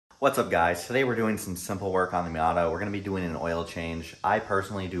What's up guys? Today we're doing some simple work on the Miata. We're going to be doing an oil change. I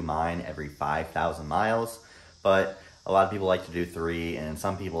personally do mine every 5,000 miles, but a lot of people like to do 3 and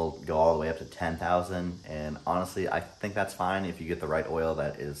some people go all the way up to 10,000, and honestly I think that's fine if you get the right oil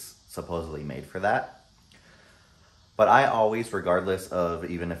that is supposedly made for that. But I always, regardless of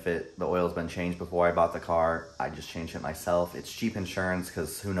even if the oil's been changed before I bought the car, I just change it myself. It's cheap insurance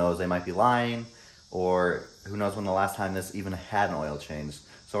because who knows, they might be lying, or who knows when the last time this even had an oil change.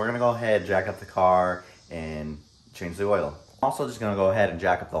 So we're gonna go ahead, jack up the car, and change the oil. I'm also just gonna go ahead and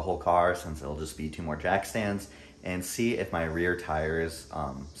jack up the whole car since it'll just be 2 more jack stands, and see if my rear tires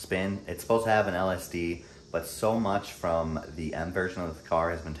spin. It's supposed to have an LSD, but so much from the M version of the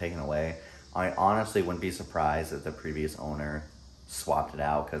car has been taken away. I honestly wouldn't be surprised if the previous owner swapped it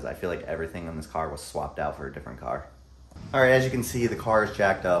out, because I feel like everything in this car was swapped out for a different car. All right, as you can see, the car is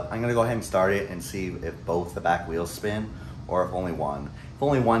jacked up. I'm gonna go ahead and start it and see if both the back wheels spin or if only one. If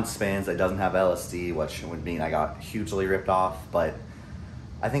only one spins, it doesn't have LSD, which would mean I got hugely ripped off, but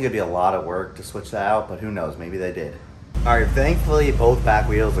I think it'd be a lot of work to switch that out, but who knows, maybe they did. All right, thankfully both back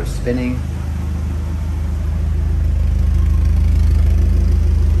wheels are spinning.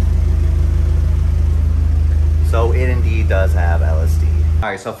 So it indeed does have LSD. All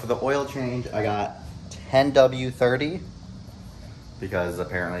right, so for the oil change, I got 10W30 because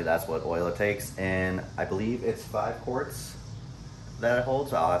apparently that's what oil it takes, and I believe it's 5 quarts that it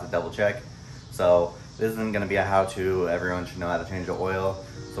holds. I'll have to double check. So this isn't gonna be a how-to. Everyone should know how to change the oil.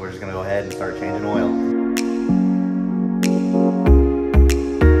 So we're just gonna go ahead and start changing oil.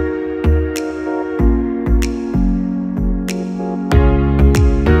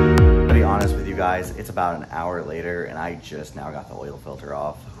 Guys, it's about an hour later and I just now got the oil filter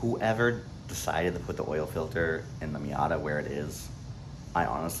off. Whoever decided to put the oil filter in the Miata where it is, I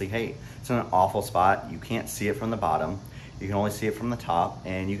honestly hate. It's in an awful spot. You can't see it from the bottom. You can only see it from the top,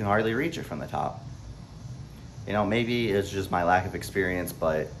 and you can hardly reach it from the top. You know, maybe it's just my lack of experience,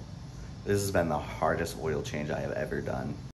 but this has been the hardest oil change I have ever done.